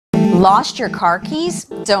Lost your car keys?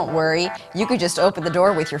 Don't worry, you could just open the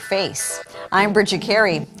door with your face. I'm Bridget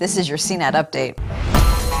Carey. This is your CNET update.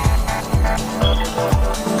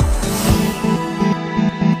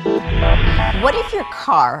 What if your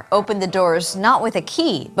car opened the doors not with a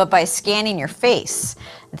key, but by scanning your face?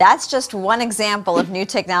 That's just one example of new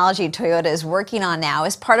technology Toyota is working on now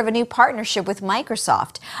as part of a new partnership with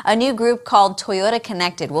Microsoft. A new group called Toyota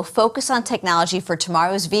Connected will focus on technology for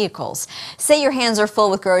tomorrow's vehicles. Say your hands are full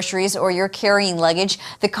with groceries or you're carrying luggage,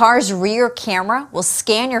 the car's rear camera will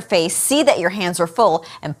scan your face, see that your hands are full,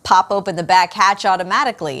 and pop open the back hatch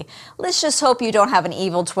automatically. Let's just hope you don't have an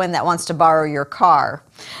evil twin that wants to borrow your car.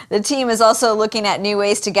 The team is also looking at new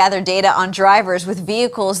ways to gather data on drivers with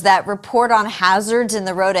vehicles that report on hazards in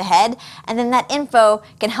the road ahead, and then that info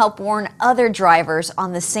can help warn other drivers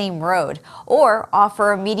on the same road or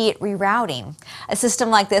offer immediate rerouting. A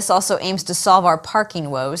system like this also aims to solve our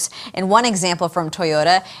parking woes. In one example from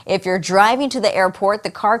Toyota, if you're driving to the airport,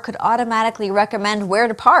 the car could automatically recommend where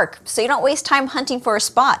to park so you don't waste time hunting for a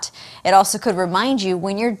spot. It also could remind you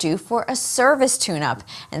when you're due for a service tune-up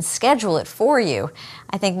and schedule it for you.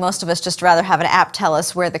 I think most of us just rather have an app tell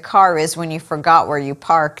us where the car is when you forgot where you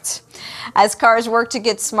parked. As cars work to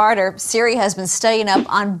get smarter, Siri has been studying up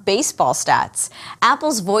on baseball stats.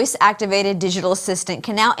 Apple's voice-activated digital assistant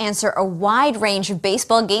can now answer a wide range of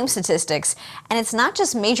baseball game statistics. And it's not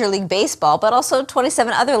just Major League Baseball, but also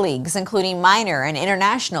 27 other leagues, including minor and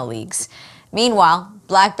international leagues. Meanwhile,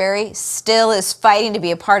 BlackBerry still is fighting to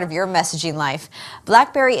be a part of your messaging life.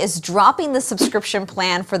 BlackBerry is dropping the subscription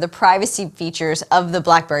plan for the privacy features of the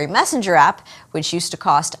BlackBerry Messenger app, which used to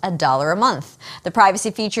cost $1 a month. The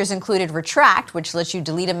privacy features included Retract, which lets you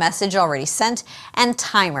delete a message already sent, and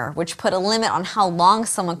Timer, which put a limit on how long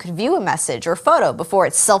someone could view a message or photo before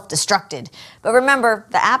it's self-destructed. But remember,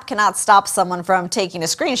 the app cannot stop someone from taking a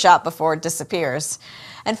screenshot before it disappears.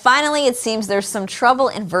 And finally, it seems there's some trouble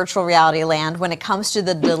in virtual reality land when it comes to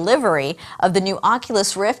the delivery of the new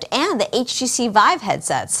Oculus Rift and the HTC Vive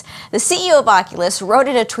headsets. The CEO of Oculus wrote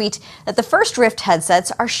in a tweet that the first Rift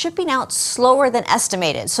headsets are shipping out slower than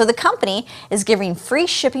estimated, so the company is giving free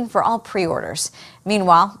shipping for all pre-orders.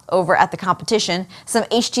 Meanwhile, over at the competition, some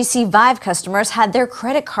HTC Vive customers had their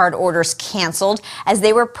credit card orders canceled as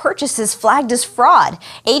they were purchases flagged as fraud.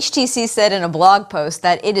 HTC said in a blog post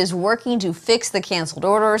that it is working to fix the canceled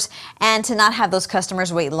orders and to not have those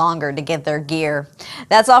customers wait longer to get their gear.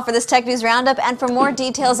 That's all for this Tech News Roundup, and for more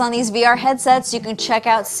details on these VR headsets, you can check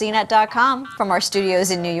out CNET.com. From our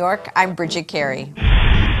studios in New York, I'm Bridget Carey.